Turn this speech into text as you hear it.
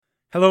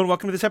Hello and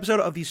welcome to this episode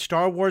of the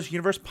Star Wars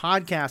Universe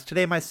Podcast.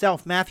 Today,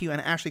 myself, Matthew,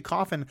 and Ashley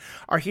Coffin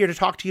are here to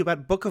talk to you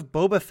about Book of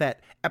Boba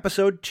Fett,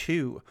 Episode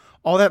 2.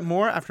 All that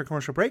more after a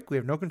commercial break we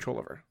have no control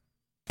over.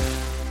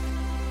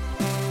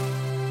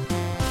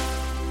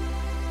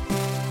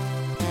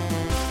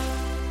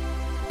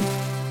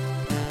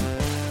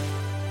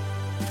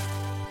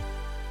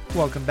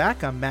 Welcome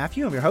back. I'm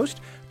Matthew. I'm your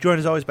host, joined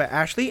as always by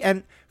Ashley.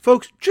 And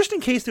folks, just in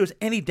case there was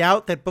any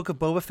doubt that Book of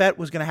Boba Fett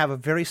was going to have a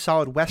very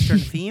solid Western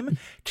theme,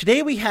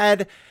 today we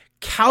had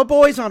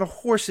cowboys on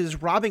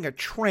horses robbing a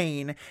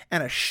train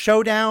and a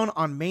showdown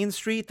on Main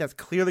Street. That's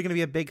clearly going to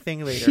be a big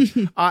thing later.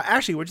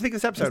 Ashley, what did you think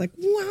of this episode? I was like,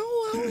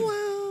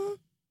 wow,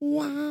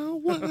 wow,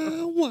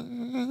 wow, wow,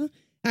 wow.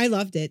 I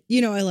loved it.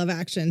 You know, I love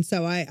action.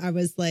 So I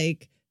was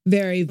like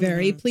very,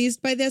 very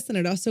pleased by this. And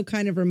it also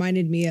kind of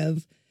reminded me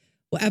of,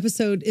 what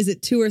episode is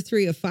it, 2 or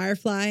 3 of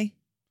Firefly?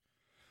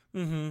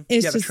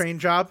 It's the train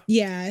job.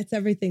 Yeah, it's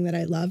everything that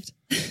I loved.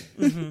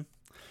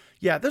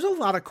 Yeah, there's a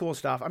lot of cool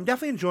stuff. I'm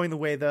definitely enjoying the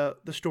way the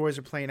stories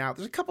are playing out.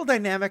 There's a couple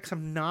dynamics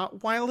I'm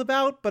not wild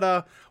about,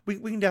 but we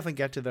can definitely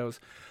get to those.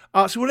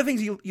 So what are the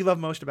things you love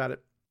most about it?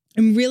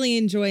 I'm really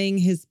enjoying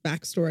his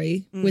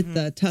backstory with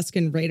the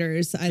Tusken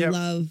Raiders. I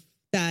love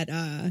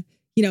that,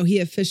 he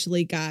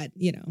officially got,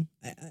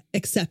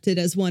 accepted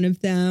as one of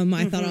them.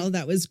 I thought all of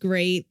that was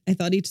great. I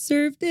thought he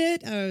deserved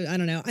it. I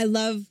don't know. I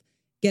love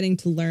getting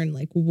to learn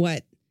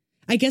what,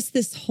 I guess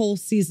this whole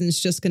season's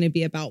just going to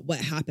be about what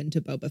happened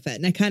to Boba Fett.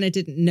 And I kind of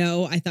didn't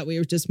know. I thought we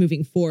were just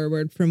moving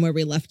forward from where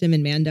we left him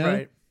in Mando.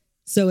 Right.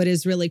 So it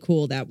is really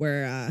cool that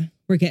we're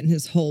getting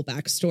his whole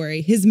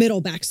backstory, his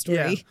middle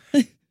backstory.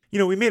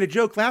 Yeah. We made a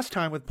joke last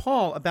time with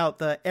Paul about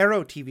the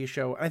Arrow TV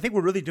show. And I think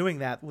we're really doing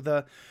that with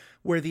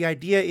where the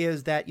idea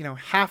is that,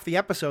 half the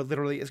episode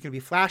literally is going to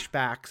be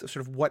flashbacks of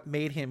sort of what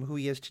made him who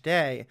he is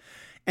today.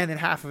 And then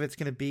half of it's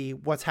going to be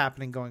what's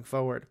happening going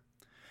forward.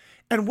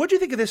 And what do you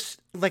think of this?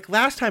 Like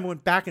last time it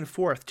went back and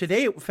forth.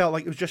 Today it felt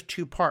like it was just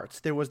 2 parts.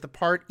 There was the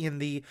part in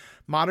the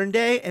modern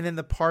day and then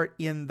the part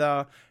in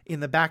the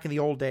back in the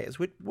old days.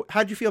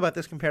 How did you feel about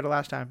this compared to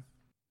last time?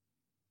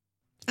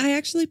 I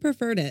actually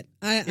preferred it.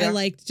 I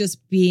liked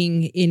just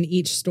being in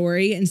each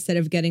story instead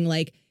of getting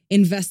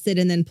invested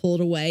and then pulled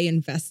away,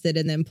 invested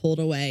and then pulled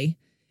away.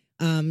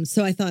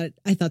 So I thought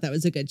that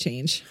was a good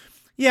change.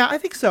 Yeah, I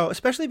think so.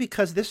 Especially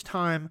because this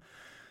time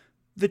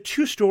the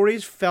 2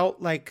 stories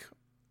felt like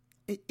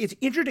it's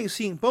interesting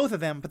seeing both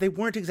of them, but they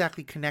weren't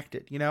exactly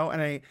connected,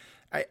 And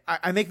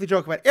I make the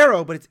joke about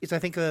Arrow, but it's I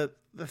think the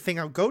thing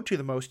I'll go to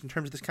the most in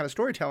terms of this kind of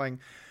storytelling.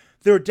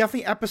 There were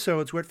definitely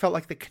episodes where it felt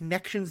like the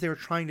connections they were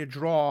trying to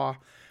draw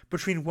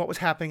between what was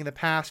happening in the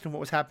past and what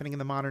was happening in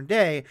the modern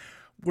day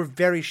were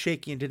very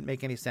shaky and didn't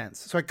make any sense.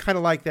 So I kind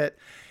of like that.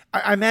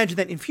 I imagine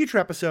that in future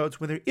episodes,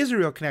 when there is a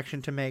real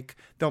connection to make,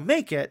 they'll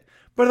make it.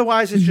 But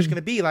otherwise, it's just going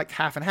to be like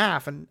half and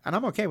half, and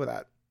I'm okay with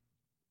that.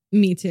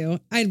 Me too.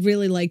 I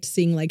really liked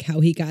seeing how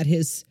he got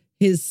his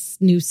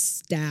new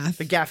staff.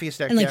 The gaffy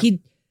stick. And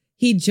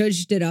he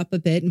judged it up a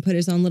bit and put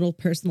his own little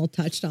personal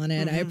touch on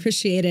it. I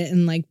appreciate it.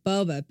 And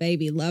Boba,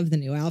 baby, love the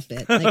new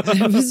outfit.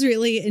 I was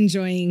really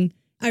enjoying.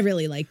 I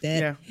really liked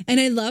it. Yeah. And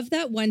I love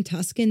that one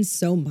Tusken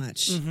so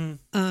much.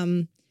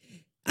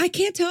 I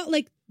can't tell,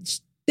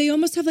 they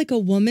almost have a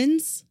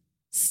woman's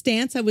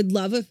stance. I would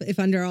love if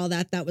under all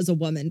that was a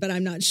woman, but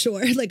I'm not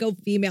sure. A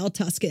female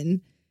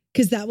Tusken,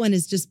 because that one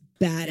is just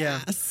badass.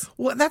 Yeah.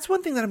 Well, that's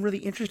one thing that I'm really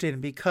interested in,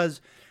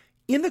 because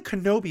in the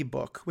Kenobi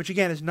book, which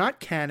again is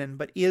not canon,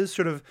 but is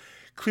sort of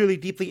clearly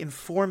deeply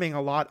informing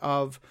a lot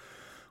of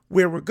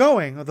where we're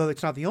going, although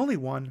it's not the only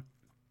one,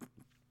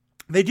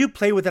 they do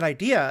play with that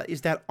idea,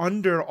 is that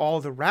under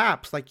all the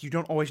wraps, you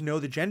don't always know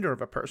the gender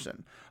of a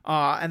person.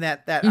 And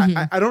that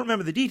I don't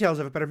remember the details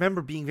of it, but I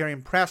remember being very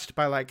impressed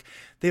by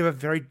they have a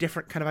very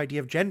different kind of idea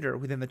of gender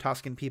within the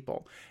Tusken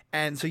people.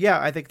 And so, yeah,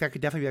 I think that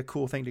could definitely be a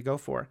cool thing to go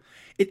for.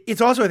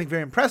 It's also, I think,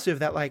 very impressive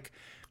that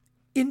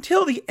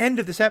until the end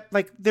of this,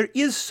 there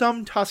is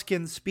some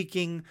Tusken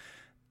speaking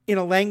in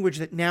a language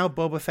that now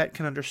Boba Fett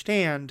can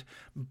understand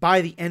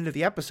by the end of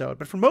the episode.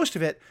 But for most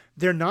of it,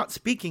 they're not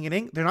speaking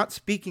they're not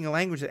speaking a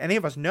language that any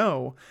of us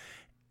know,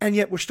 and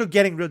yet we're still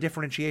getting real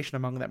differentiation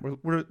among them.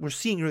 We're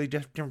seeing really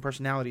different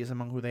personalities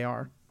among who they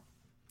are.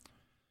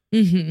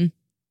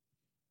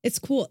 It's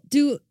cool.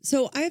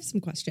 So I have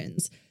some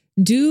questions.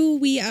 Do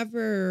we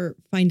ever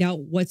find out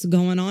what's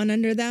going on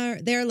under there?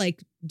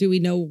 Do we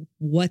know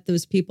what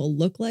those people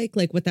look like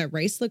what that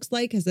race looks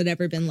like? Has it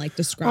ever been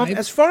described?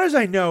 As far as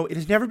I know, it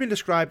has never been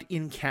described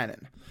in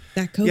canon.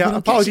 That COVID. Yeah,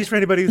 apologies for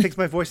anybody who thinks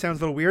my voice sounds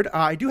a little weird.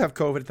 I do have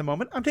COVID at the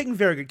moment. I'm taking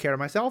very good care of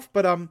myself,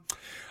 but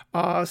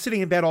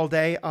sitting in bed all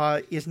day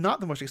is not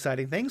the most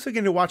exciting thing. So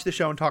getting to watch the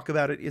show and talk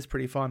about it is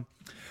pretty fun.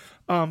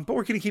 But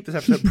we're going to keep this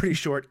episode pretty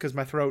short because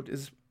my throat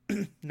is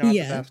not the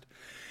best.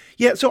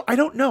 Yeah, so I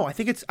don't know. I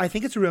think it's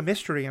a real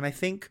mystery, and I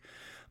think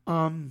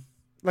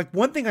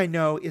one thing I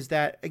know is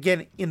that,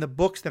 again, in the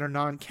books that are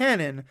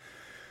non-canon,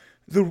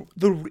 because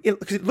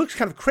it looks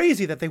kind of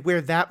crazy that they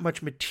wear that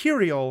much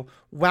material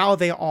while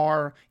they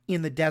are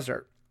in the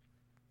desert.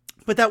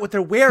 but that what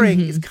they're wearing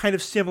is kind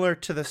of similar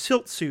to the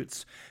silt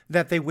suits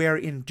that they wear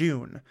in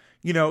Dune.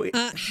 You know,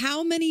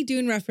 how many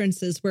Dune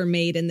references were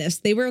made in this?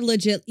 They were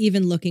legit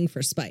even looking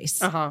for spice.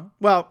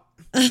 Well,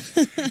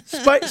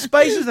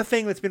 spice is a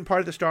thing that's been part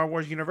of the Star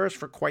Wars universe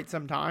for quite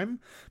some time.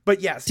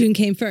 But yes, Dune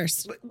came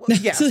first.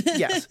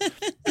 Yes.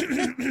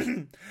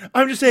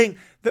 I'm just saying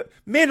the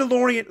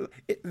Mandalorian,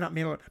 not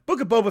Mandalorian,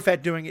 Book of Boba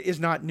Fett doing it is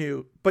not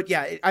new. But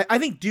yeah, I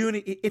think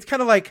Dune, it's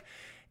kind of like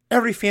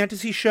every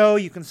fantasy show,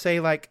 you can say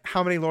like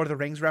how many Lord of the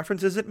Rings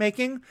references it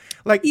making.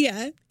 Like,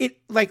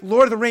 like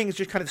Lord of the Rings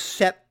just kind of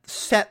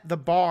set the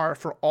bar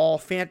for all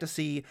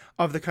fantasy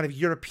of the kind of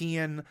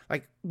European,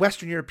 like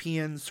Western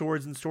European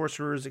swords and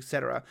sorcerers,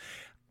 etc.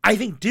 I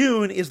think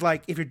Dune is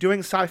like, if you're doing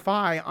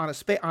sci-fi on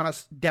a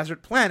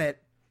desert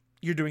planet,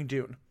 you're doing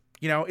Dune.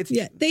 You know,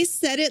 they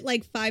said it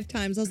like 5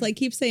 times. I was like,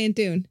 keep saying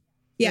Dune.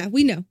 Yeah,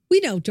 we know,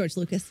 George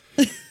Lucas.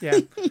 Yeah.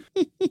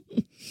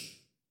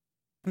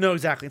 No,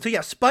 exactly. So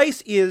yeah,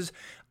 spice is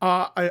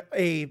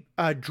a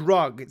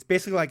drug. It's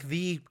basically like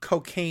the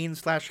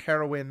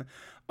cocaine/heroin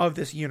of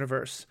this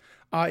universe.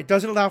 It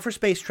doesn't allow for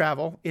space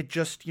travel. It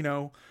just,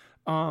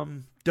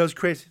 does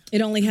crazy.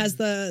 It only has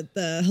the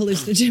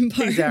hallucinogen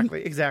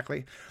part.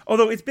 Exactly.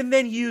 Although it's been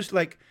then used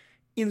like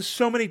in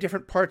so many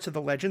different parts of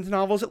the Legends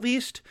novels, at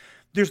least,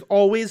 there's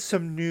always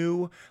some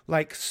new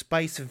like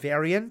spice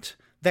variant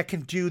that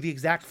can do the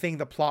exact thing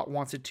the plot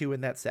wants it to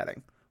in that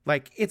setting.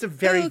 Like, it's a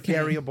very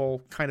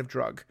variable kind of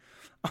drug.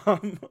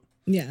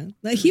 Yeah,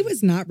 like he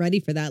was not ready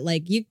for that.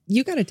 Like,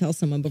 you got to tell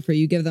someone before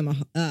you give them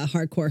a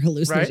hardcore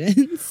hallucinogens.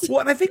 Right? Well,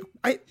 and I think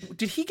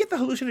did he get the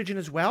hallucinogen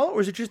as well, or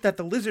is it just that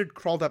the lizard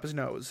crawled up his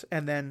nose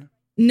and then?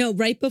 No,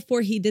 right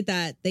before he did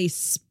that, they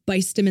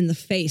spiced him in the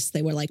face.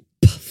 They were like,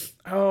 poof.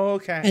 Oh,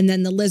 okay. And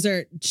then the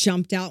lizard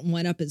jumped out and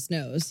went up his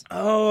nose.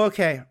 Oh,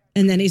 okay.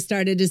 And then he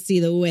started to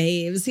see the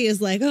waves. He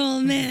was like, "Oh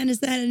man,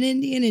 is that an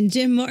Indian and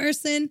Jim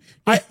Morrison?"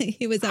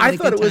 He was. I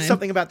thought it was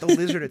something about the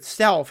lizard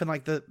itself, and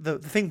like the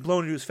thing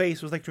blown into his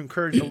face was like to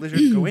encourage the lizard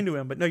to go into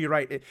him. But no, you're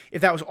right.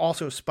 If that was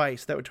also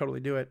spice, that would totally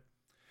do it.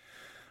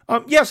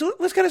 Yeah. So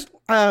let's kind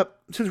of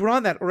since we're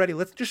on that already,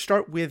 let's just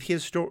start with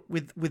his story,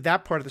 with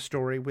that part of the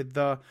story, with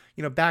the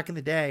back in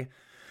the day.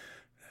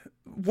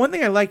 One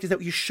thing I liked is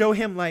that you show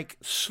him like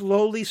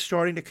slowly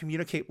starting to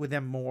communicate with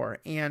them more,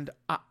 and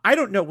I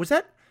don't know, was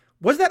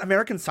that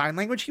American Sign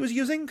Language he was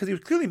using? Because he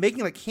was clearly making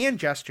like hand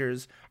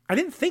gestures. I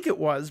didn't think it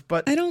was,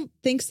 but I don't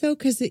think so,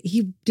 because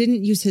he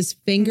didn't use his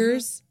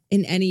fingers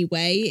in any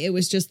way. It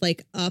was just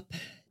like up,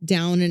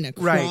 down, and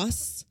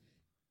across.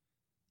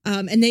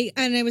 Right.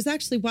 And I was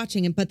actually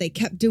watching it, but they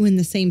kept doing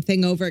the same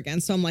thing over again.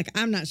 So I'm like,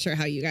 I'm not sure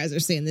how you guys are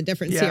seeing the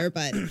difference here,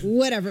 but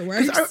whatever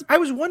works. I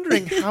was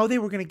wondering how they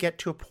were going to get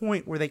to a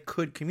point where they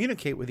could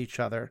communicate with each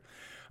other.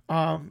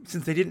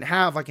 Since they didn't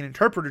have like an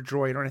interpreter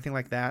droid or anything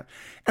like that.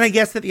 And I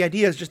guess that the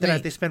idea is just that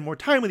as they spend more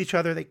time with each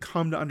other, they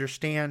come to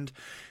understand.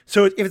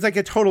 So if it's like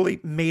a totally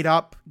made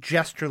up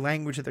gesture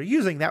language that they're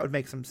using, that would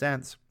make some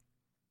sense.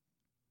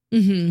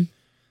 Mm-hmm.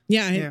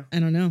 Yeah. I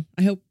don't know.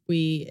 I hope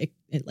we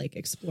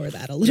explore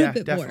that a little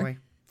bit definitely.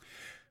 more.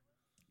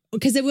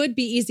 Because it would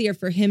be easier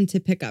for him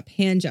to pick up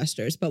hand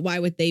gestures, but why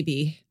would they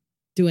be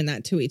doing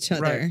that to each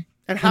other? Right.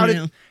 And how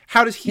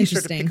does he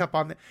start to pick up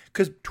on that?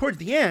 Because towards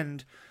the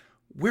end,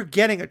 we're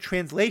getting a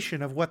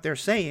translation of what they're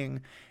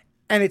saying,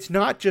 and it's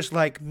not just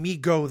like me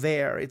go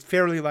there. It's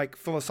fairly like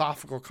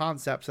philosophical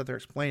concepts that they're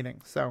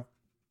explaining. So,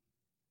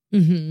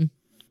 yeah.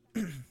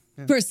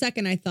 For a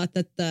second, I thought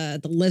that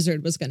the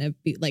lizard was going to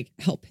be like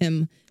help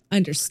him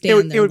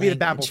understand. It would be the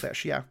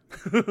babblefish, yeah.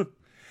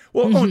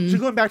 Well, so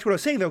going back to what I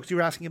was saying though, because you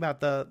were asking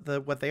about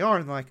the what they are,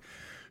 and like,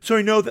 so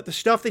I know that the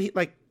stuff that he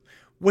like.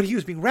 What he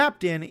was being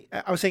wrapped in,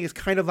 I was saying, is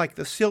kind of like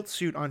the silt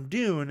suit on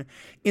Dune,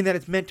 in that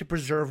it's meant to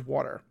preserve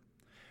water.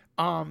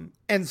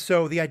 And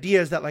so the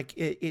idea is that like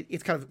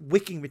it's kind of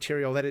wicking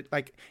material that it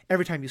like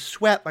every time you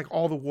sweat, like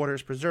all the water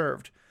is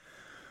preserved,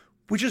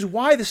 which is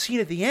why the scene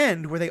at the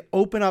end where they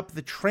open up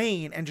the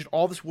train and just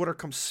all this water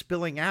comes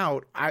spilling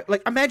out. I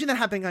like imagine that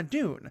happening on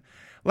Dune.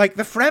 Like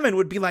the Fremen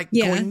would be like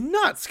going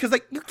nuts because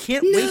like you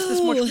can't waste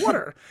this much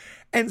water.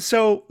 And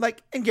so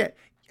like, and again,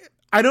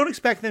 I don't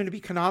expect them to be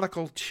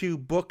canonical to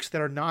books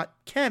that are not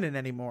canon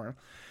anymore.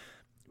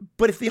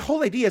 But if the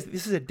whole idea is that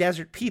this is a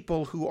desert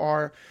people who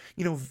are,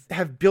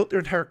 have built their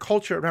entire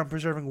culture around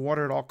preserving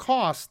water at all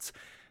costs,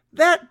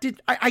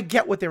 I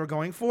get what they were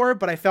going for,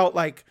 but I felt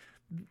like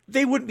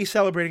they wouldn't be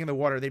celebrating in the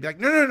water. They'd be like,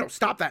 no,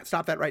 stop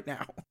that right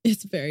now.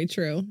 It's very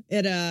true.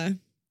 I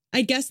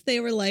guess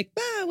they were like,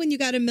 when you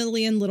got a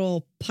million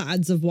little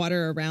pods of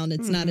water around,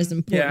 it's not as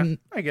important.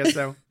 Yeah, I guess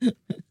so.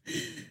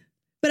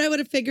 But I would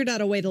have figured out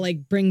a way to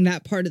like bring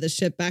that part of the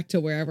ship back to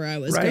wherever I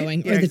was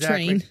going, or the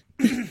train.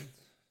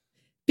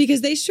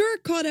 Because they sure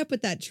caught up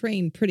with that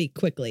train pretty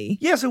quickly.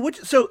 Yeah. So what do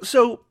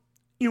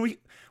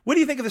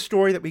you think of the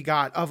story that we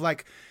got of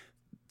like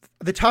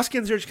the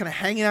Tuskens are just kind of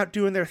hanging out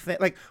doing their thing?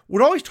 Like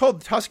we're always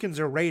told the Tuskens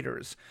are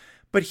raiders,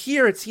 but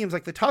here it seems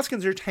like the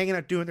Tuskens are just hanging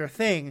out doing their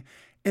thing,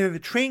 and then the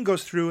train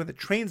goes through, and the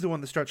train's the one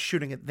that starts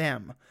shooting at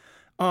them.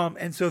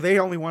 And so they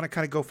only want to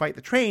kind of go fight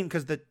the train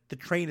because the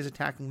train is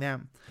attacking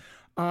them.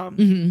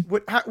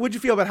 What'd you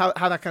feel about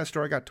how that kind of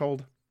story got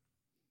told?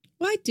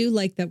 Well, I do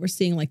like that we're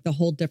seeing like the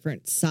whole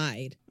different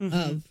side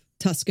of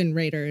Tusken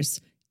Raiders,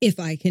 if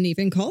I can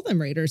even call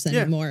them Raiders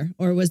anymore,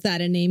 or was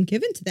that a name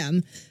given to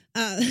them?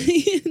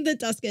 The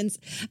Tuskens.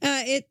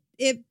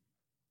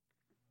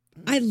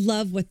 I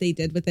love what they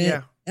did with it.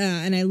 Yeah.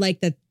 And I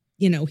like that,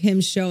 him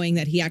showing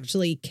that he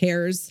actually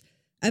cares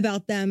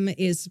about them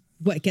is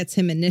what gets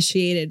him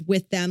initiated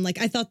with them.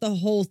 Like, I thought the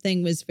whole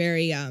thing was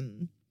very,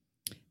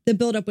 the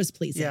buildup was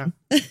pleasing. Yeah.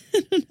 I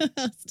don't know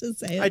how else to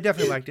say it. I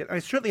definitely liked it. I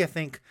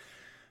think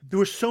there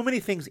were so many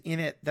things in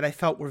it that I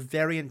felt were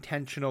very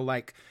intentional.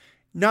 Like,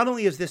 not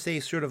only is this a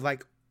sort of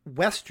like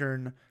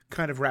Western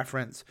kind of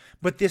reference,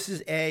 but this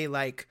is a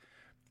like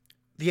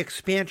the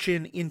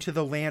expansion into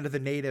the land of the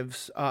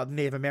natives,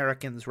 Native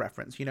Americans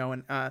reference,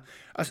 and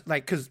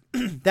like, because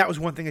that was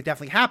one thing that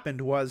definitely happened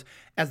was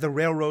as the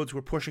railroads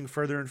were pushing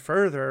further and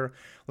further,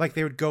 like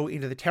they would go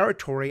into the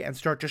territory and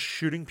start just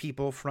shooting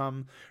people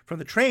from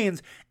the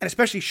trains, and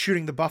especially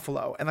shooting the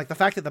buffalo. And like the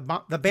fact that the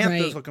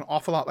banthas look an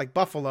awful lot like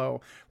buffalo,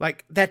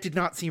 like that did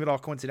not seem at all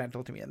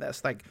coincidental to me in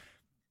this. Like,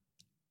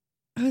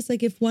 I was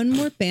like, if one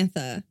more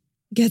bantha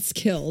gets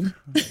killed,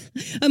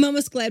 I'm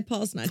almost glad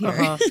Paul's not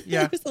here.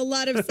 Yeah. There's a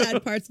lot of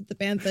sad parts with the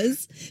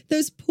banthas.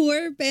 Those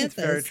poor banthas.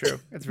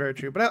 It's very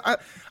true. But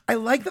I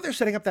like that they're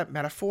setting up that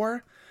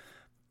metaphor.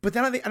 But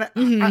then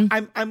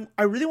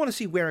I really want to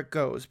see where it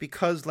goes,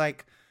 because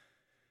like,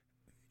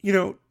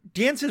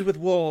 Dances with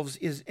Wolves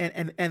is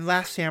and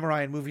Last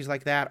Samurai and movies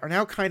like that are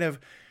now kind of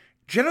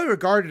generally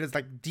regarded as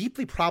like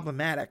deeply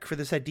problematic for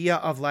this idea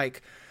of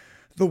like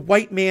the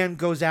white man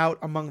goes out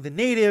among the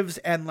natives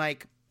and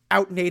like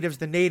out natives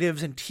the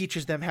natives and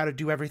teaches them how to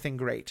do everything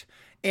great.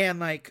 And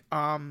like,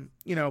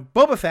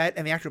 Boba Fett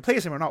and the actor who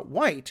plays him are not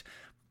white,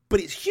 but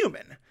he's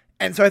human.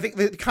 And so I think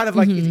that kind of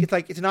like, it's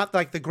like, it's not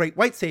like the great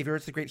white savior,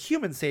 it's the great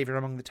human savior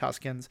among the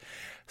Tuskens.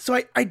 So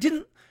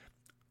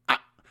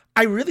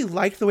I really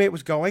liked the way it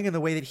was going, and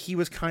the way that he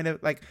was kind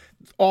of like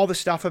all the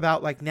stuff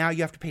about like, now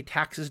you have to pay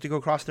taxes to go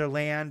across their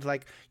land.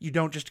 Like, you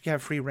don't just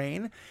have free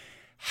reign.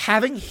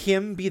 Having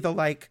him be the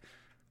like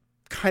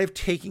kind of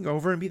taking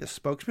over and be the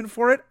spokesman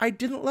for it, I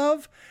didn't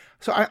love.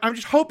 So I'm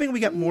just hoping we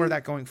get more of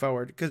that going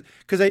forward,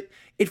 because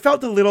it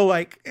felt a little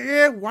like,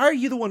 why are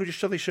you the one who just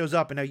suddenly shows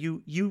up and now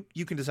you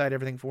can decide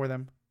everything for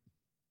them?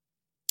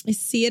 I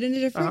see it in a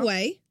different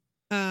way.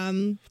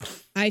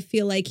 I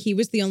feel like he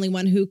was the only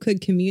one who could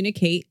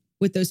communicate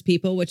with those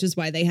people, which is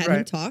why they had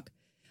him talk.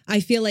 I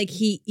feel like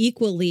he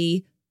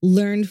equally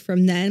learned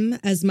from them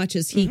as much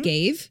as he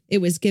gave. It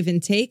was give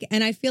and take.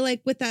 And I feel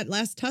like with that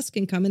last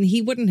Tusken coming,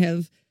 he wouldn't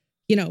have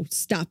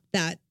stop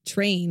that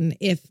train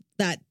if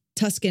that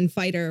Tusken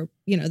fighter,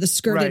 the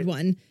skirted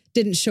one,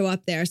 didn't show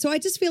up there. So I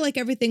just feel like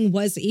everything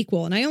was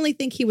equal. And I only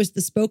think he was the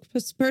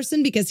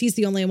spokesperson because he's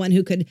the only one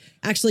who could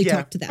actually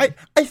talk to them.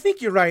 I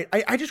think you're right.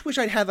 I just wish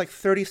I'd had like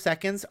 30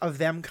 seconds of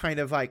them kind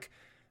of like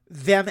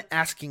them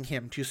asking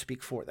him to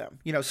speak for them.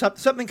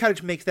 Something kind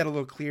of makes that a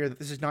little clear that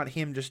this is not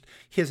him, just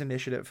his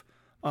initiative.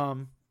 But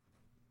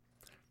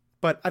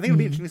I think it'll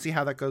be interesting to see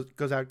how that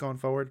goes out going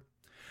forward.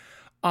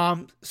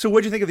 So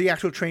what do you think of the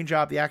actual train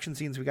job, the action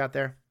scenes we got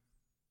there?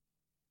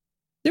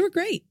 They were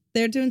great.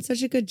 They're doing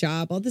such a good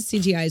job. All the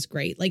CGI is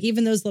great. Like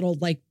even those little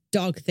like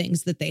dog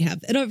things that they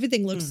have, and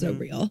everything looks so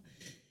real.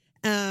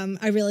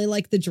 I really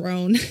like the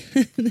drone,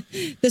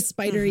 the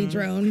spidery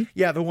drone.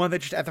 Yeah. The one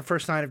that just at the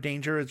first sign of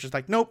danger is just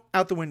like, nope,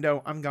 out the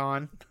window. I'm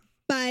gone.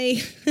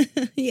 Bye.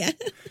 Yeah.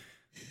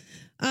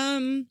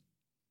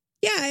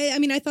 Yeah. I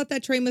mean, I thought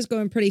that train was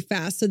going pretty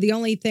fast. So the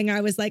only thing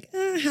I was like,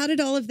 how did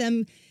all of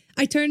them,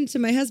 I turned to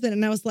my husband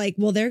and I was like,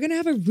 well, they're going to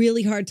have a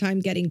really hard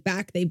time getting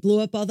back. They blew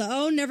up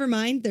all never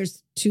mind.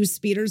 There's 2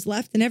 speeders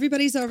left and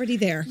everybody's already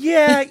there.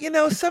 Yeah.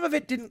 Some of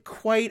it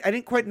I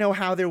didn't quite know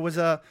how there was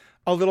a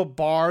little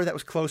bar that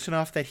was close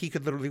enough that he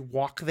could literally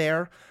walk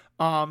there.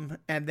 And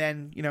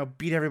then,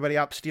 beat everybody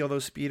up, steal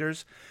those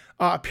speeders.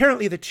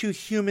 Apparently the 2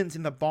 humans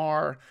in the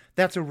bar,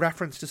 that's a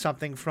reference to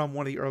something from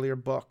one of the earlier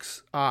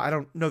books. I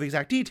don't know the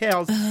exact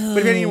details, but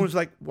if anyone was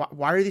like,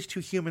 why are these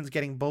 2 humans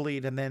getting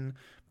bullied? And then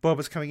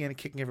Boba's coming in and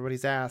kicking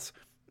everybody's ass.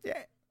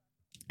 Yeah.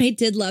 I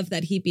did love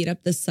that he beat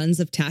up the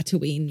Sons of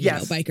Tatooine,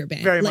 biker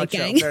band. Very much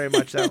gang. So. Very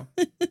much so.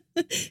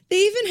 They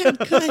even had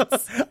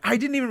cuts. I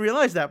didn't even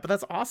realize that, but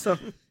that's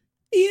awesome.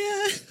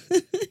 Yeah.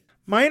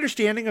 My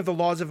understanding of the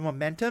laws of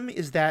momentum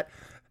is that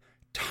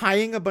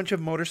tying a bunch of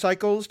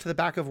motorcycles to the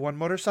back of one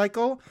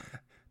motorcycle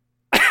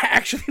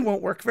actually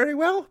won't work very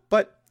well,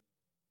 but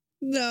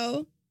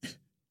no.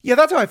 Yeah,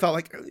 that's how I felt.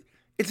 Like,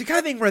 it's the kind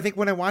of thing where I think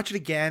when I watch it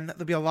again,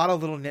 there'll be a lot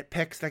of little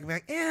nitpicks that I can be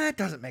like, it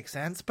doesn't make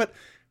sense, but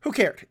who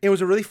cared? It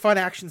was a really fun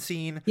action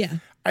scene. Yeah.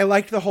 I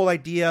liked the whole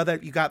idea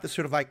that you got this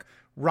sort of like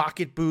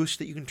rocket boost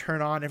that you can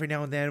turn on every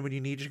now and then when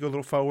you need to go a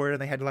little forward,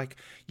 and they had to like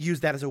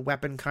use that as a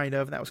weapon kind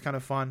of, and that was kind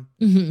of fun.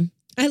 Mm-hmm.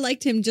 I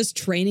liked him just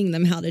training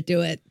them how to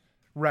do it.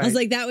 Right. I was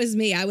like, that was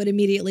me. I would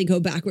immediately go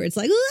backwards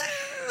like,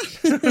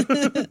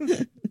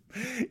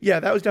 yeah,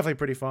 that was definitely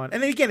pretty fun.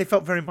 And then again, it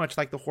felt very much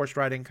like the horse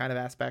riding kind of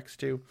aspects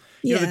too.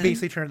 They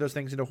basically turned those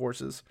things into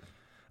horses.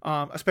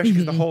 especially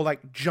because the whole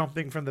like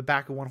jumping from the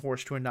back of one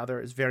horse to another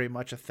is very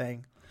much a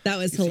thing. That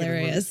was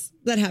hilarious.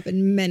 That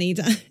happened many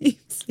times.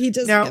 He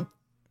just now.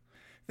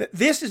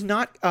 This is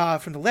not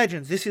from the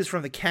Legends. This is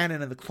from the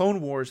canon and the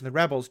Clone Wars and the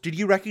Rebels. Did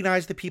you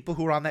recognize the people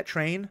who were on that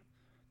train?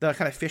 The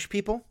kind of fish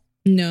people?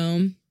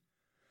 No.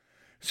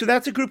 So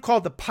that's a group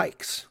called the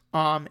Pikes.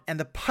 And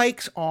the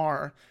Pikes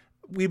are,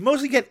 we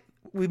mostly get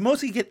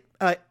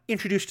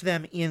introduced to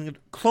them in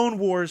Clone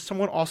Wars,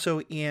 somewhat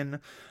also in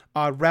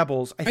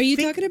Rebels. Are you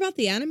talking about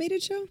the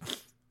animated show?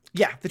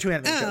 Yeah, the 2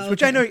 animated shows, okay.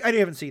 which I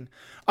haven't seen.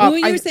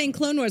 When you were saying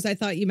Clone Wars, I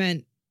thought you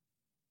meant,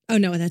 oh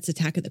no, that's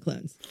Attack of the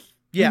Clones.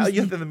 Yeah,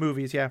 you have the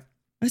movies, yeah.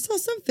 I saw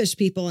some fish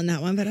people in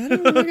that one, but I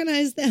don't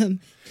recognize them.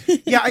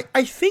 Yeah,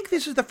 I think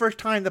this is the first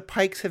time the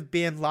Pikes have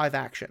been live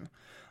action.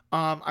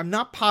 I'm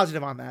not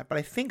positive on that, but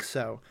I think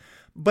so.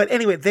 But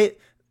anyway,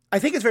 I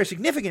think it's very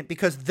significant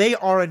because they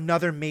are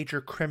another major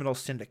criminal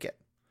syndicate.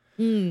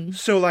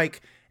 So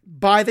like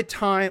by the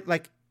time,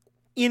 like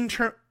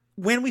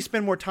when we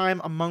spend more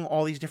time among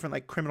all these different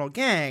like criminal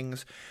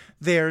gangs,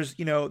 there's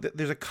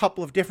a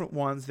couple of different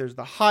ones. There's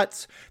the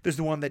Hutts. There's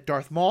the one that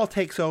Darth Maul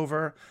takes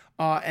over,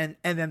 and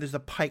then there's the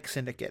Pike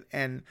Syndicate,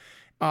 and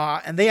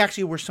they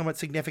actually were somewhat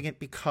significant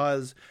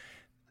because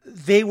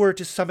they were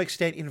to some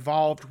extent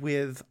involved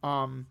with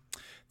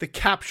the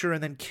capture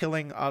and then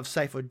killing of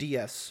Sifo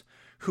Dyas,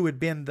 who had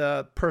been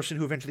the person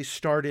who eventually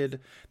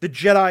started the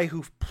Jedi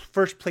who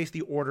first placed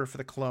the order for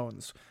the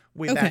clones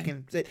way back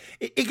in.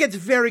 It gets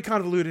very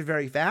convoluted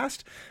very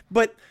fast,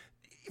 but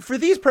for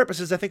these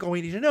purposes, I think all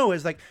we need to know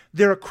is like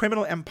they're a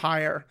criminal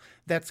empire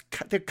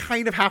they're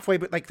kind of halfway,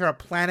 but like they're a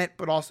planet,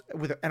 but also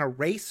and a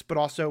race, but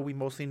also we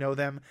mostly know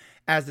them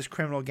as this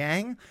criminal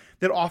gang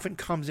that often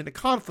comes into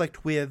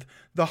conflict with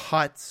the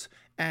Hutts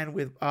and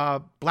with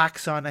Black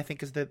Sun, I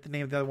think is the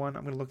name of the other one.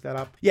 I'm going to look that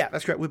up. Yeah,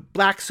 that's correct. With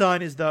Black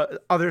Sun is one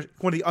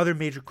of the other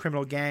major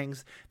criminal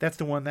gangs. That's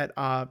the one that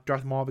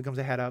Darth Maul becomes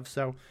the head of.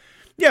 So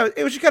yeah,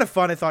 it was just kind of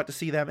fun, I thought, to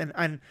see them.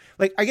 And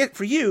like, I get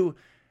for you,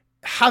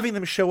 having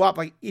them show up,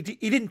 like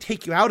it didn't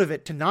take you out of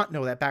it to not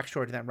know that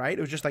backstory to them, right?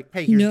 It was just like,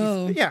 hey,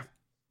 here's yeah.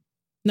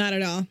 Not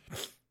at all.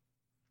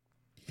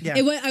 Yeah.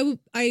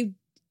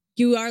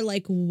 You are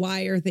like,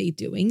 why are they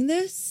doing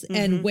this? Mm-hmm.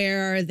 And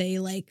where are they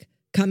like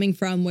coming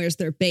from? Where's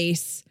their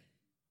base?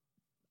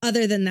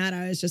 Other than that,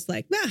 I was just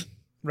like,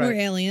 we're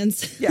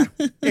aliens. Yeah,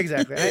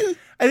 exactly.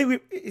 I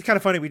think it's kind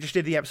of funny. We just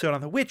did the episode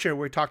on The Witcher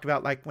where we talked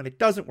about like when it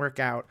doesn't work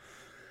out,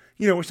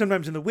 where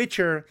sometimes in The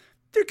Witcher,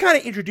 they're kind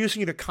of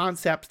introducing you to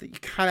concepts that you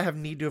kind of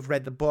need to have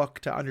read the book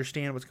to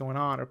understand what's going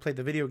on or played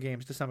the video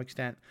games to some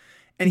extent.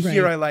 And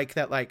here I like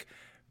that, like,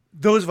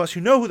 those of us who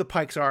know who the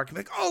Pikes are can be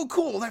like, oh,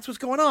 cool, that's what's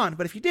going on.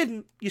 But if you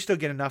didn't, you still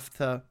get enough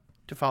to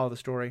follow the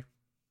story.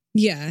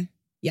 Yeah.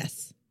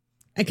 Yes.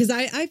 Because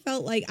I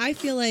feel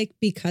like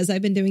because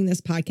I've been doing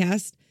this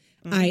podcast,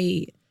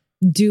 I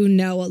do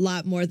know a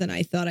lot more than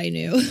I thought I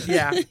knew.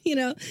 Yeah.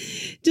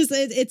 Just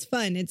it's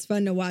fun. It's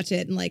fun to watch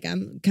it. And like,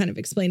 I'm kind of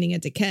explaining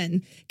it to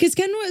Ken because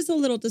Ken was a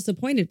little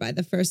disappointed by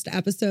the first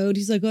episode.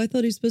 He's like, oh, I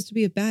thought he was supposed to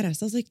be a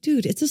badass. I was like,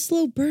 dude, it's a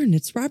slow burn.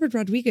 It's Robert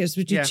Rodriguez.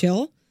 Would you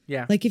chill?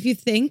 Yeah. Like if you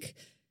think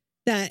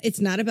that it's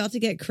not about to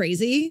get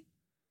crazy,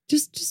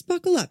 just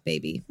buckle up,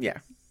 baby. Yeah.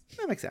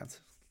 That makes sense.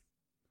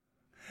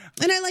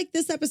 And I like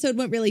this episode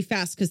went really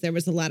fast because there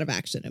was a lot of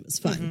action. It was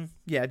fun. Mm-hmm.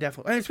 Yeah,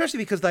 definitely. And especially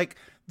because like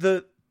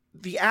the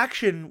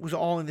action was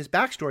all in this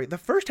backstory. The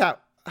first half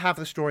of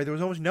the story, there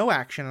was almost no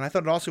action. And I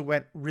thought it also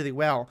went really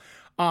well.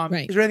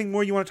 Is there anything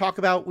more you want to talk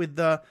about with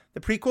the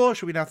prequel? Or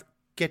should we now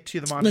get to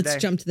the modern day? Let's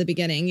jump to the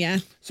beginning. Yeah.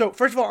 So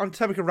first of all, on the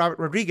topic of Robert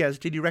Rodriguez,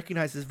 did you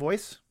recognize his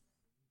voice?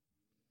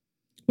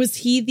 Was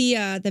he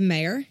the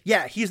mayor?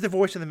 Yeah, he's the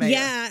voice of the mayor.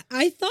 Yeah,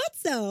 I thought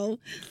so.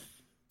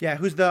 Yeah,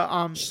 who's the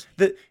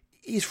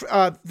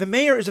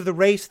mayor is of the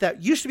race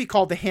that used to be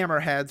called the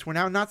Hammerheads. We're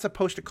now not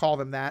supposed to call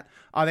them that.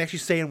 They actually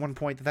say in one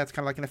point that that's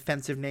kind of like an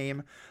offensive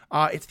name.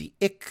 It's the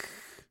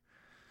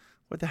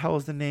what the hell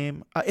is the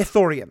name?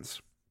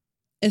 Ithorians.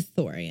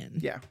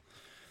 Ithorian. Yeah.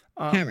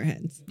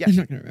 Hammerheads. Yeah. I'm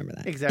not going to remember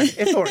that.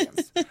 Exactly.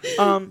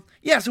 Ithorians.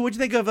 Yeah. So what'd you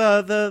think of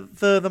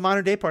the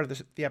modern day part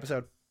of the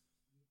episode?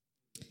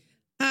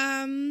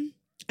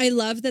 I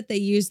love that they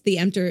used the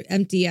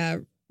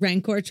empty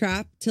Rancor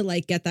trap to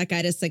like get that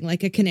guy to sing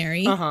like a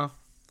canary. Uh-huh.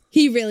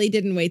 He really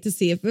didn't wait to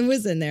see if it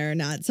was in there or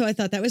not. So I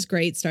thought that was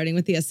great, starting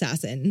with the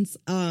assassins.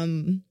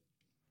 And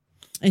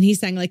he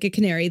sang like a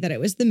canary that it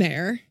was the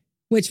mayor,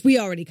 which we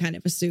already kind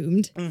of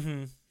assumed.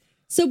 Mm-hmm.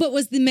 So, but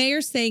was the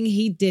mayor saying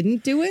he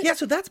didn't do it? Yeah,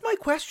 so that's my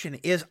question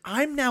is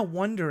I'm now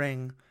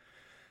wondering,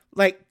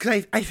 like,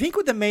 because I think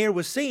what the mayor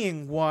was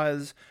saying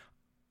was,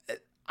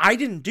 I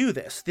didn't do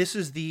this. This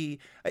is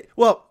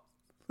well,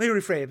 let me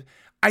rephrase.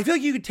 I feel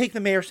like you could take the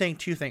mayor saying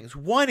two things.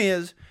 One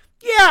is,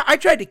 yeah, I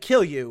tried to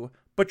kill you,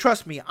 but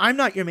trust me, I'm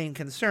not your main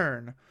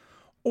concern.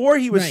 Or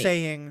he was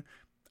saying,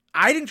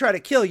 I didn't try to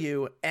kill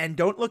you, and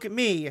don't look at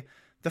me.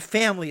 The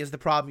family is the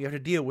problem you have to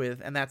deal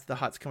with, and that's the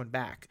Hutts coming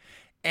back.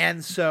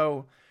 And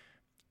so,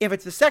 if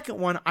it's the second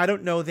one, I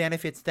don't know then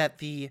if it's that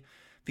the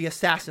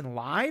assassin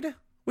lied,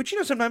 which,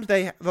 sometimes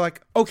they're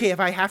like, okay, if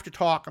I have to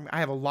talk, I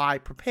have a lie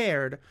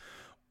prepared.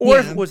 Or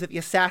if it was that the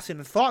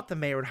assassin thought the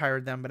mayor had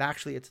hired them, but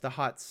actually it's the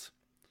Hutts.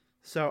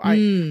 So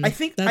I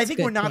think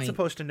we're not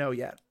supposed to know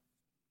yet.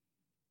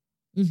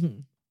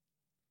 Mm-hmm.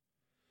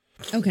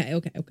 Okay.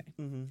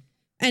 Mm-hmm.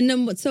 And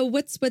then, so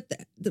what's with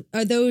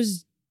are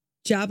those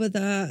Jabba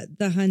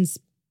the Hutt's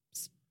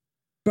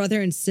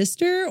brother and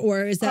sister,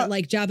 or is that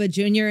like Jabba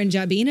Jr. and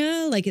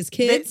Jabina, like his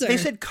kids? They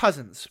said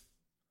cousins.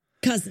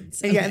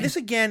 Cousins. Okay. Yeah, and this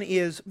again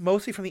is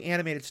mostly from the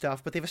animated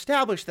stuff, but they've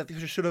established that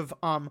these are sort of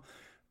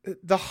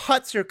the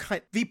Hutts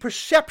are the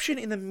perception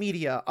in the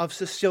media of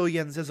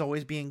Sicilians as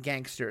always being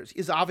gangsters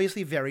is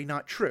obviously very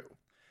not true.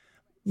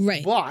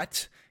 Right.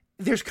 But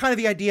there's kind of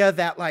the idea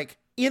that like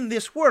in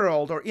this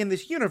world or in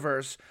this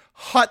universe,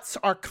 Hutts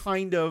are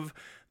kind of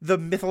the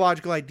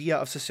mythological idea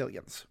of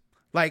Sicilians.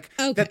 Like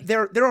that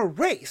they're a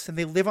race and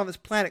they live on this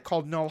planet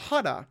called Null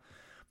Hutta,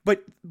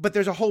 but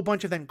there's a whole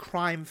bunch of then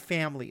crime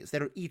families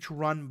that are each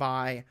run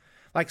by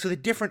so the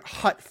different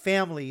Hutt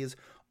families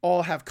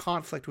all have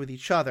conflict with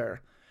each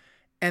other.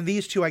 And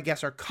these two, I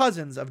guess, are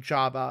cousins of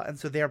Jabba, and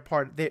so they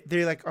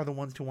like are the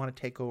ones who want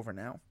to take over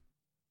now.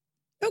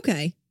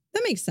 Okay,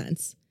 that makes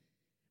sense.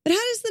 But how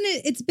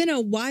doesn't it's been a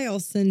while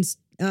since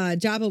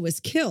Jabba was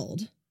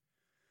killed?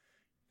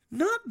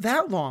 Not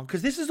that long,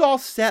 because this is all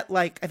set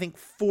I think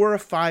 4 or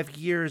 5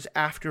 years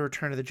after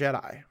Return of the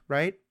Jedi,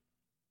 right?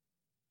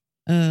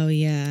 Oh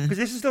yeah, because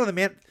this is still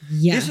the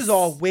Yes. This is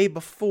all way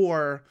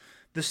before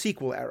the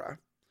sequel era.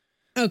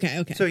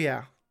 Okay. So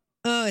yeah.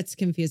 Oh, it's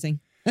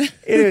confusing. It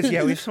is,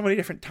 yeah. We have so many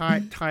different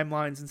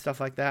timelines and stuff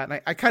like that,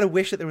 and I kind of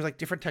wish that there was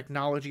different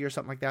technology or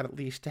something like that at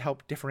least to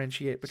help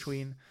differentiate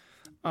between.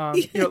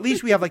 At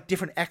least we have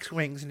different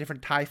X-wings and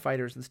different TIE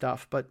fighters and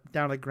stuff, but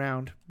down on the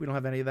ground we don't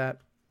have any of that.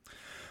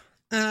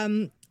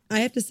 I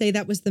have to say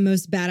that was the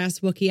most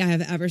badass Wookiee I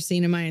have ever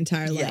seen in my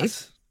entire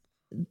life.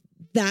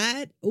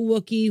 That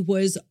Wookiee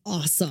was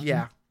awesome.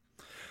 Yeah.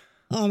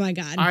 Oh my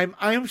God.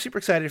 I am super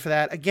excited for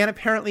that. Again,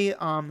 apparently,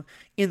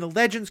 in the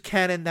Legends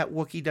canon, that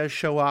Wookiee does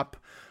show up.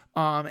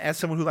 As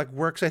someone who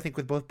works, I think,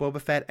 with both Boba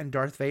Fett and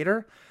Darth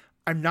Vader.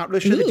 I'm not really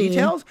sure the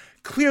details.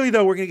 Clearly,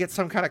 though, we're going to get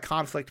some kind of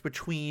conflict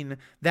between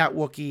that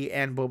Wookiee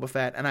and Boba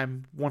Fett, and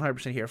I'm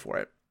 100% here for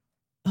it.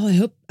 Oh,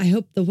 I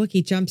hope the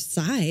Wookiee jumps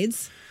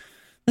sides.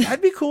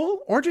 That'd be cool.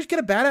 Or just get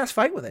a badass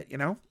fight with it,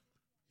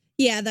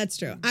 Yeah, that's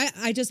true.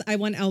 I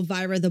want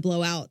Elvira the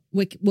Blowout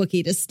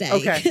Wookiee to stay.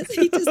 Okay.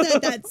 He just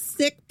had that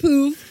sick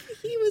poof.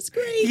 He was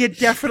great. He had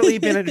definitely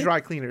been in a dry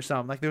cleaner or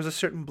something. There was a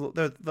certain...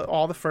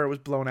 all the fur was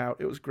blown out.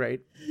 It was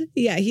great.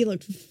 Yeah, he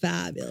looked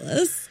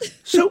fabulous.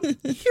 So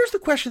here's the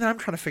question that I'm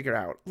trying to figure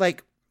out.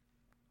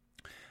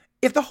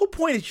 If the whole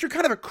point is you're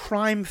kind of a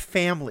crime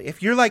family,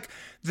 if you're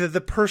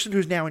the person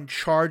who's now in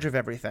charge of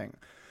everything,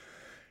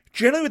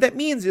 generally what that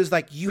means is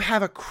you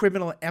have a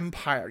criminal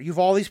empire. You have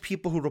all these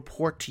people who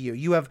report to you.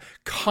 You have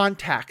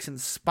contacts and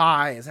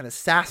spies and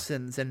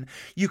assassins, and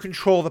you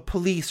control the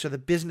police or the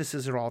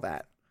businesses or all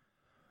that.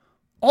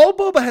 All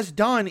Boba has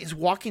done is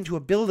walk into a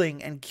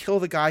building and kill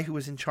the guy who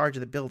was in charge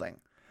of the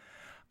building.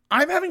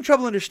 I'm having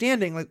trouble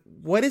understanding,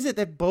 what is it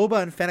that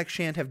Boba and Fennec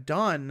Shand have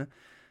done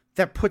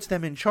that puts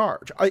them in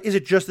charge? Is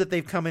it just that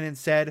they've come in and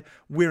said,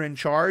 we're in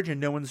charge and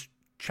no one's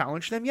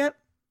challenged them yet?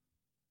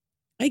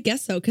 I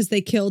guess so, because they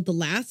killed the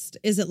last.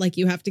 Is it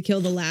you have to kill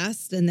the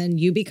last and then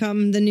you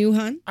become the new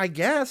Hun? I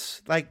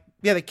guess.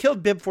 They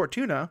killed Bib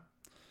Fortuna,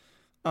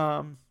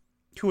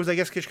 who was, I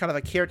guess, just kind of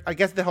a care. I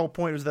guess the whole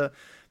point was the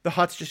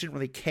Hutts just didn't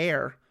really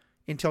care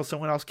until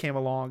someone else came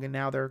along, and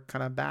now they're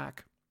kind of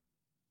back.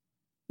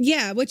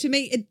 Yeah, which to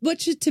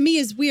me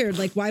is weird.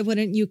 Why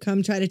wouldn't you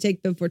come try to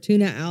take Bib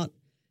Fortuna out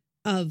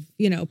of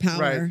power?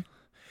 Right.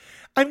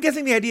 I'm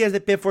guessing the idea is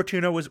that Bib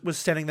Fortuna was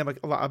sending them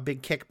a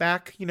big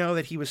kickback.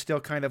 That he was still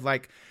kind of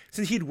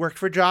since he'd worked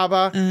for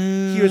Jabba,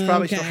 he was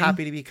probably still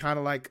happy to be kind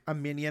of a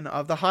minion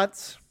of the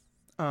Hutts.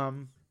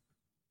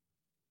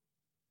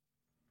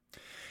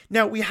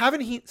 Now, we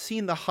haven't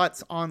seen the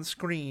Hutts on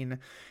screen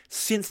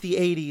since the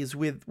 80s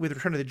with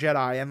Return of the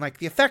Jedi, and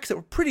the effects that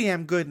were pretty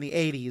damn good in the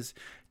 80s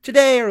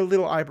today are a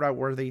little eyebrow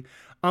worthy.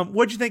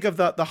 What'd you think of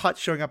the Hutts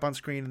showing up on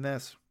screen in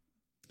this?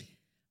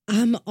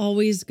 I'm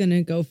always going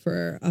to go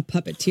for a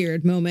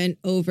puppeteered moment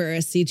over a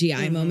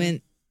CGI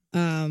moment.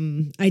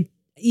 I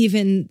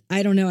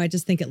don't know. I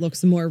just think it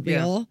looks more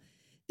real. Yeah.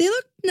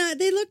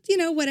 They looked,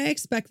 what I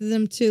expected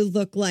them to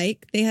look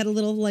like. They had a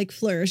little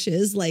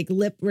flourishes,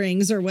 lip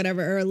rings or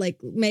whatever, or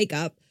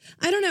makeup.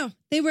 I don't know.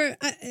 They were,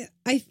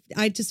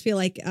 I just feel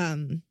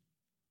I'm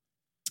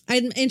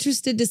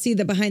interested to see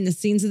the behind the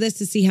scenes of this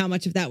to see how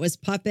much of that was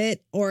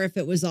puppet or if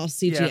it was all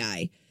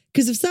CGI.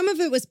 Because if some of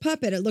it was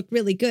puppet, it looked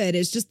really good.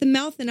 It's just the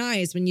mouth and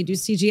eyes when you do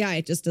CGI,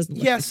 it just doesn't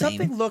look the same.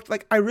 Something looked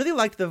I really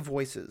liked the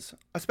voices,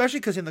 especially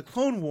because in the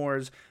Clone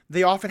Wars,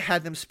 they often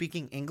had them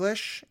speaking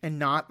English and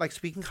not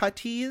speaking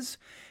Huttese.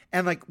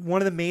 And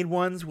one of the main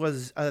ones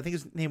was, I think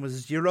his name was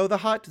Zero the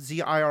Hutt,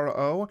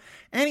 Ziro,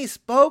 and he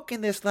spoke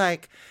in this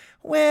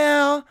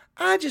well,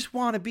 I just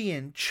want to be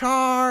in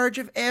charge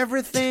of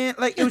everything.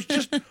 It was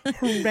just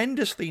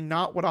horrendously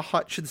not what a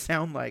Hutt should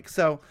sound like.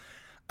 So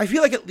I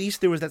feel at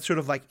least there was that sort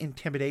of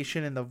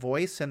intimidation in the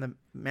voice and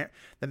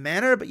the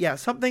manner. But yeah,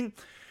 something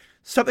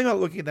something about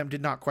looking at them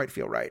did not quite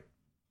feel right.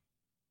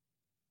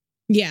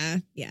 Yeah.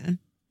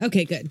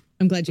 Okay, good.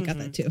 I'm glad you got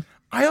that too.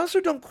 I also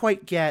don't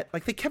quite get,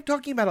 like, they kept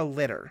talking about a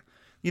litter,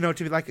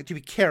 to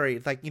be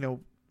carried, like,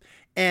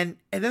 and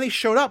then they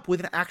showed up with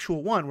an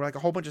actual one where like a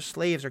whole bunch of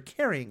slaves are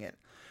carrying it.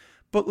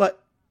 But like,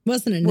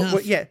 wasn't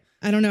enough. Yeah.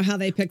 I don't know how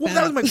they picked that up.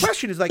 Well, that was my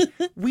question is like,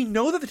 we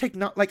know that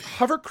the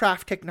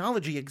hovercraft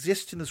technology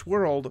exists in this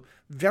world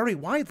very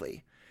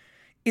widely.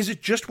 Is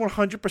it just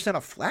 100%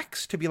 a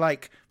flex to be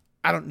like,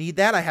 I don't need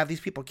that. I have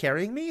these people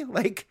carrying me.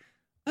 Like,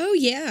 oh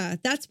yeah.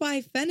 That's why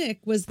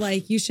Fennec was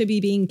like, you should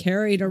be being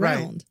carried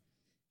around. Right.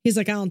 He's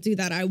like, I don't do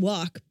that. I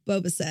walk,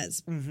 Boba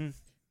says,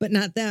 but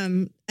not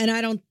them. And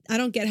I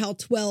don't get how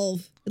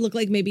 12, it looked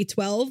like maybe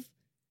 12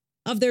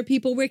 of their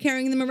people were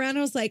carrying them around.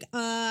 I was like,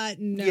 no,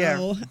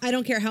 yeah. I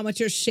don't care how much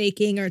you're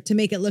shaking or to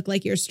make it look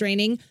like you're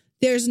straining.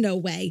 There's no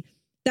way.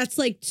 That's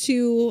like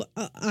two,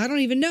 I don't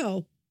even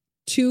know,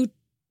 2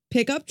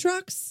 pickup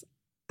trucks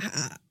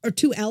or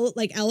 2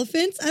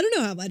 elephants. I don't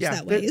know how much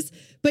that weighs,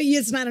 but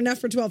it's not enough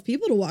for 12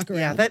 people to walk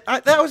around. Yeah,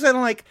 that was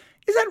like,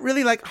 is that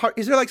really like,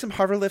 is there like some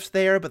hover lifts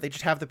there, but they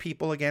just have the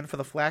people again for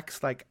the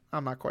flex? Like,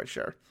 I'm not quite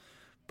sure.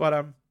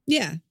 But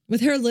yeah,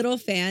 with her little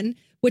fan,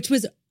 which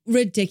was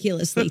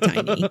ridiculously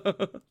tiny.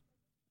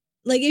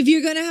 Like, if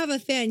you're gonna have a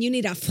fan, you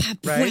need a flap,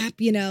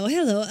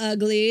 hello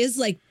uglies,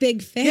 like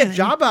big fan. Yeah,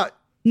 Jabba.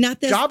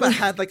 Not this. Jabba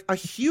had like a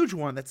huge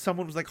one that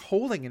someone was like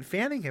holding and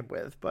fanning him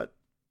with, but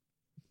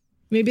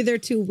maybe they're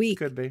too weak.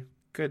 Could be.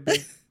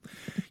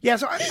 Yeah,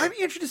 so I'm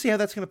interested to see how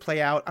that's going to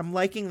play out. I'm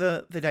liking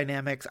the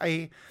dynamics.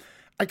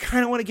 I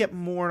kind of want to get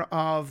more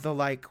of the,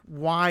 like,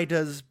 why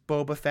does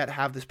Boba Fett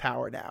have this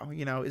power now?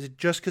 Is it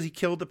just because he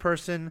killed the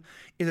person?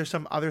 Is there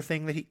some other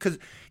thing that because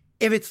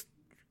if it's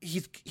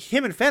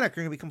him and Fennec are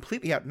going to be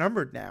completely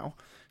outnumbered now.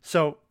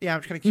 So yeah,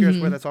 I'm just kind of curious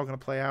where that's all going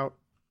to play out.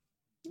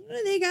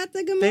 They got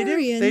the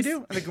Gamorreans. They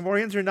do. And the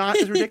Gamorreans are not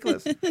as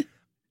ridiculous.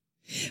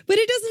 But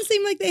it doesn't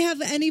seem like they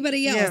have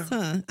anybody else,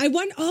 huh?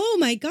 Oh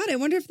my God, I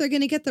wonder if they're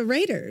going to get the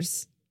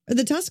Raiders or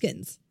the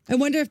Tuskens. I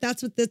wonder if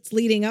that's what that's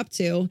leading up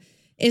to.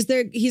 He's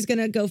going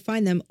to go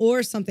find them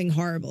or something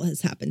horrible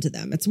has happened to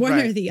them. It's one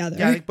or the other.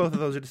 Yeah, I think both of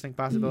those are distinct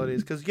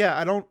possibilities. Because,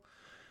 I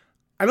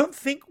don't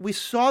think we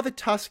saw the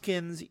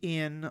Tuskens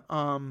in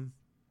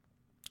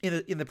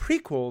the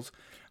prequels.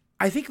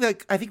 I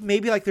think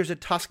maybe like there's a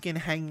Tusken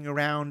hanging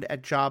around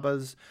at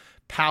Jabba's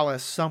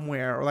palace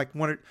somewhere, or like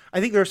I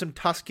think there are some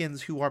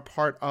Tuskens who are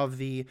part of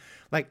the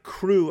like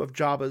crew of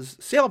Jabba's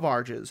sail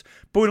barges,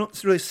 but we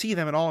don't really see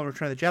them at all in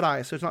Return of the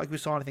Jedi. So it's not like we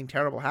saw anything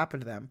terrible happen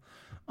to them.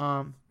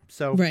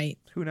 So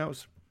who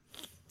knows?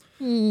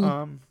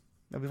 That'd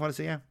be fun to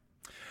see. Yeah.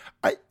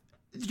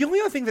 The only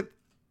other thing that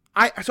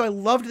I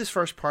loved this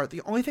first part.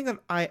 The only thing that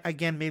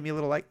again made me a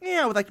little like,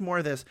 I would like more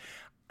of this.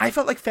 I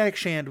felt like Fennec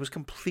Shand was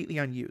completely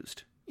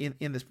unused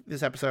in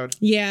this episode.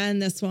 Yeah, in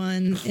this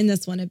one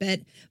a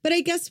bit. But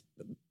I guess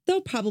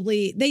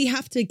they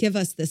have to give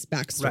us this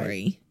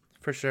backstory. Right.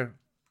 For sure.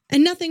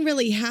 And nothing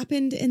really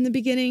happened in the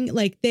beginning.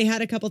 Like, they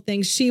had a couple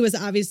things. She was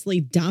obviously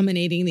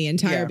dominating the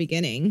entire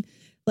beginning,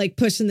 like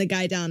pushing the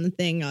guy down the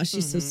thing. Oh,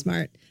 she's so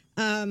smart.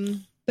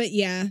 But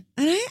yeah.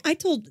 And I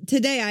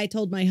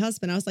told my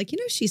husband, I was like,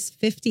 she's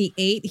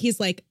 58. He's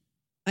like,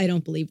 I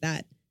don't believe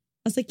that.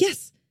 I was like,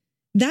 yes,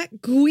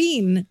 that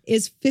queen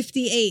is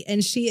 58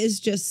 and she is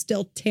just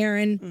still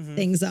tearing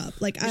things up.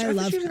 Like, I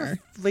love her.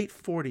 Late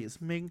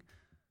 40s, Ming.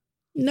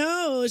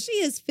 No, she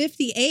is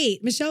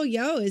 58. Michelle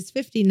Yeoh is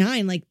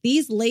 59. Like,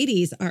 these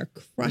ladies are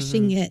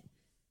crushing it.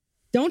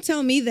 Don't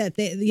tell me that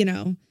they,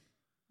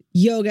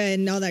 yoga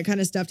and all that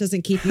kind of stuff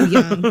doesn't keep you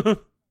young.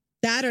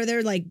 That or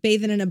they're like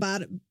bathing in a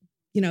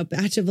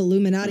batch of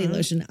Illuminati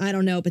lotion. I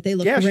don't know, but they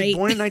look great. Yeah, she's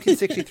born in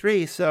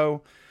 1963,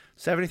 so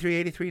 73,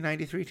 83,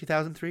 93,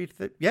 2003.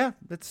 Yeah,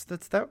 that's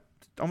that.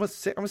 Almost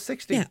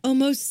 60. Yeah,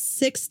 almost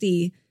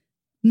 60.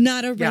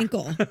 Not a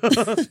wrinkle.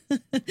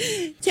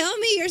 Tell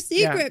me your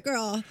secret,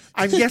 girl.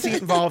 I'm guessing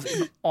it involves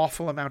an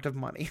awful amount of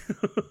money.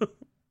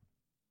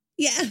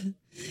 Yeah.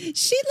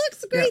 She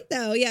looks great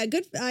though. Yeah,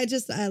 good. I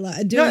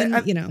love doing,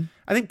 I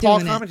think Paul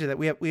commented that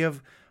we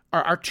have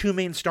our 2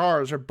 main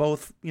stars are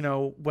both,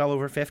 well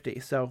over 50.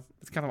 So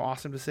it's kind of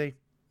awesome to see.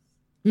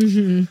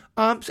 And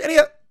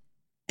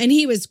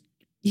he was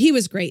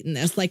great in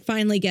this, like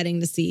finally getting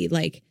to see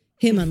like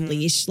him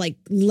unleash, like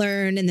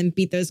learn and then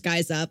beat those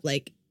guys up.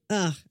 Like,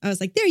 I was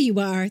like, there you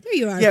are.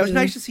 Yeah, it was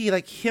nice to see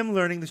like him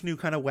learning this new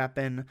kind of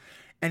weapon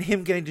and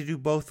him getting to do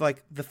both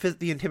like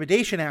the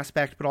intimidation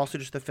aspect, but also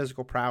just the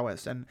physical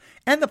prowess and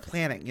the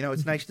planning.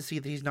 It's nice to see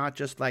that he's not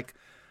just like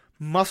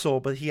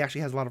muscle, but he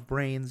actually has a lot of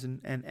brains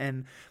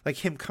and like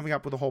him coming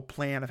up with a whole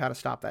plan of how to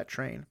stop that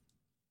train.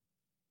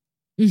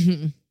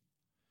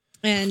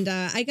 And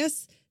I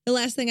guess the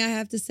last thing I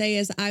have to say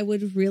is I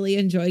would really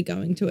enjoy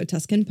going to a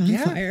Tusken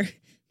bonfire. Yeah.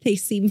 They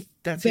seem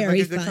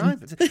very fun.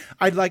 Time.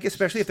 I'd like,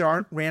 especially if there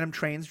aren't random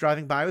trains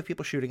driving by with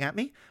people shooting at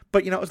me.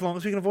 But, as long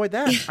as we can avoid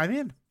that, I'm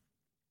in.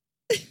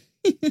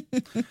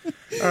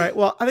 All right.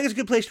 Well, I think it's a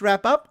good place to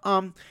wrap up.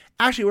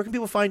 Ashley, where can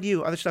people find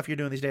you? Other stuff you're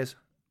doing these days?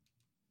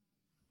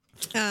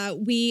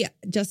 We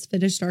just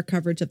finished our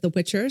coverage of The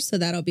Witcher, so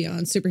that'll be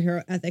on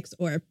Superhero Ethics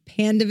or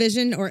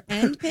Pandivision or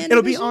Pandivision.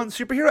 It'll be on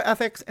Superhero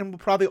Ethics and will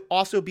probably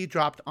also be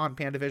dropped on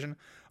Pandivision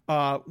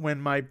when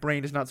my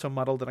brain is not so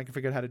muddled and I can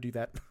figure out how to do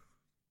that.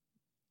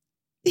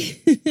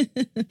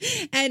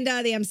 And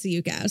the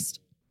MCU cast.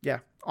 Yeah,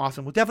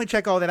 awesome. We'll definitely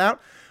check all that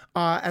out.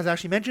 As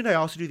Ashley mentioned, I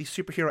also do the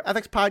Superhero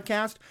Ethics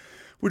podcast.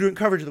 We're doing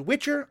coverage of The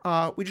Witcher.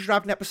 We just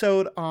dropped an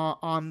episode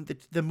on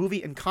the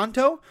movie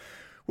Encanto,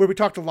 where we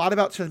talked a lot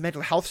about sort of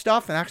mental health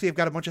stuff. And actually, I've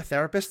got a bunch of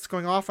therapists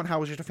going off on how it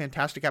was just a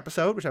fantastic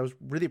episode, which I was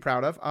really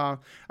proud of.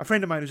 A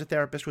friend of mine who's a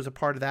therapist was a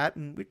part of that.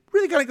 And we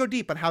really got to go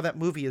deep on how that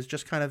movie is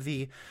just kind of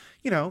the,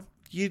 you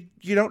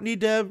don't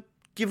need to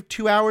give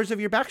 2 hours of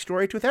your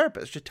backstory to a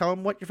therapist. Just tell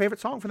them what your favorite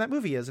song from that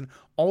movie is, and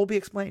all will be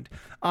explained.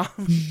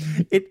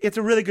 It's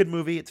a really good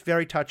movie. It's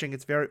very touching.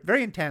 It's very,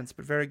 very intense,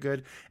 but very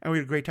good. And we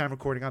had a great time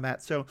recording on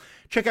that. So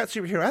check out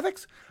Superhero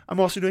Ethics. I'm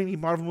also doing the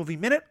Marvel Movie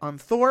Minute on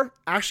Thor.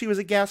 Ashley was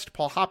a guest.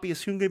 Paul Hoppy is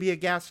soon going to be a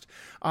guest.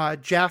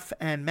 Jeff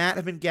and Matt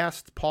have been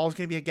guests. Paul's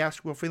going to be a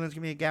guest. Will Freeland's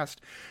going to be a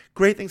guest.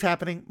 Great things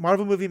happening.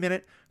 Marvel Movie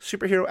Minute,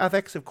 Superhero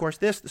Ethics, of course,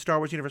 the Star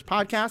Wars Universe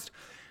podcast.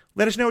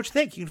 Let us know what you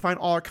think. You can find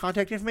all our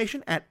contact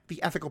information at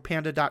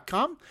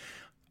theethicalpanda.com.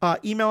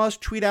 Email us,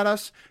 tweet at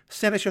us,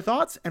 send us your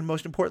thoughts, and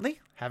most importantly,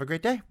 have a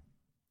great day.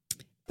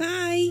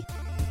 Bye.